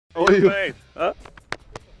How are you, mate? Huh?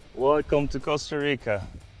 Welcome to Costa Rica.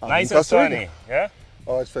 Nice and sunny, yeah?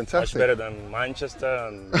 Oh, it's fantastic. Much better than Manchester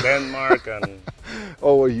and Denmark and...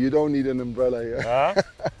 Oh, well, you don't need an umbrella here. Huh?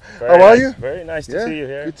 How are you? Very nice to see you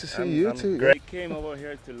here. Good to see you too. Great. He came over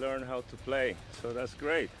here to learn how to play, so that's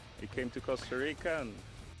great. He came to Costa Rica and...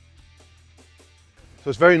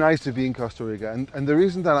 So it's very nice to be in Costa Rica, and the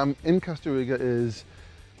reason that I'm in Costa Rica is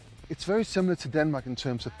it's very similar to Denmark in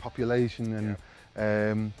terms of population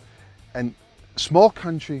and small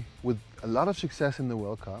country with a lot of success in the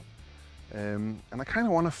World Cup. And I kind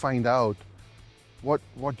of want to find out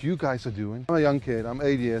what you guys are doing. I'm a young kid, I'm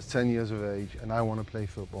 8 years, 10 years of age, and I want to play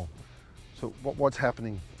football. So what's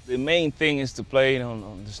happening? The main thing is to play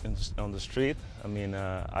on the street. I mean,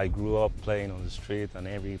 I grew up playing on the street and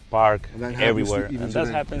every park, everywhere. And that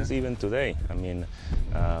happens even today. I mean,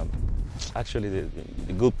 actually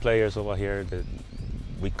the good players over here,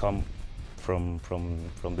 we come from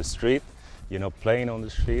the street, you know, playing on the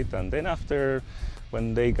street. And then after,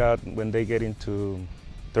 when they get into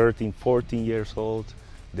 13, 14 years old,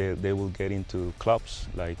 they will get into clubs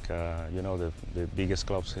like, you know, the biggest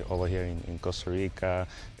clubs over here in Costa Rica.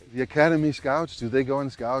 The academy scouts, do they go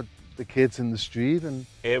and scout the kids in the street? And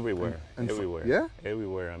everywhere, everywhere. Yeah?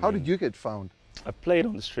 Everywhere. How did you get found? I played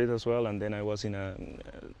on the street as well, and then I was in a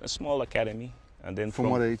small academy. And then from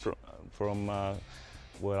what age? From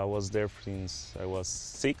well, I was there since I was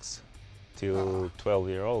 6 till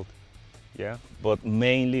 12-year-old. Yeah, but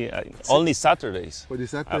mainly only Saturdays. What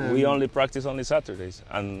is that? We only practice only Saturdays,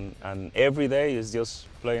 and every day is just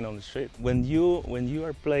playing on the street. When you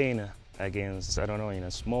are playing against, I don't know, in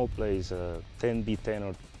a small place, 10v10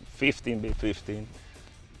 or 15v15,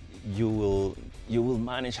 you will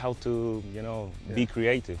manage how to, you know, be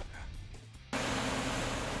creative.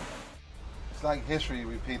 It's like history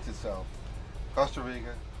repeats itself. Costa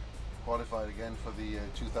Rica qualified again for the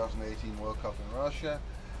 2018 World Cup in Russia.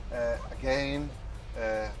 Again,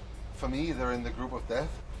 for me, they're in the group of death.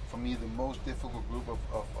 For me, the most difficult group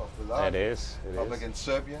of the lot. It is. Up against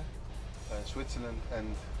Serbia, Switzerland,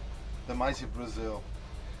 and the mighty Brazil.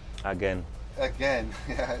 Again,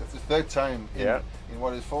 yeah, it's the third time in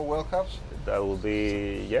what is 4 World Cups. That will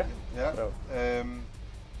be, yeah. Well.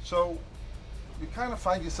 So you kind of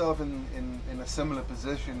find yourself in a similar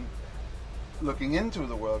position looking into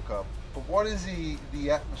the World Cup. But what is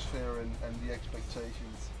the atmosphere and the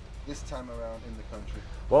expectations this time around in the country?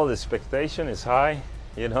 Well, the expectation is high,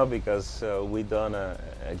 you know, because we done a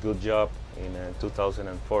good job in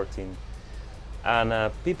 2014,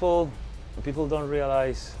 and people don't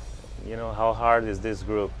realize, you know, how hard is this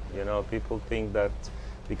group. You know, people think that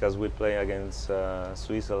because we play against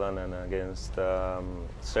Switzerland and against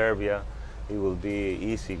Serbia, it will be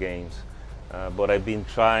easy games. But I've been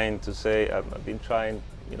trying,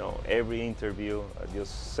 you know, every interview,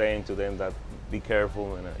 just saying to them that be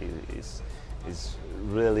careful, and it's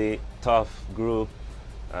really tough group,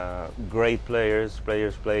 great players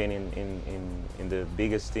playing in the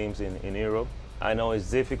biggest teams in Europe. I know it's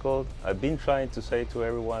difficult. I've been trying to say to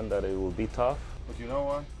everyone that it will be tough. But you know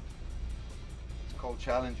what? It's called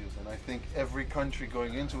challenges, and I think every country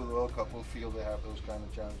going into the World Cup will feel they have those kind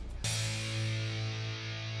of challenges.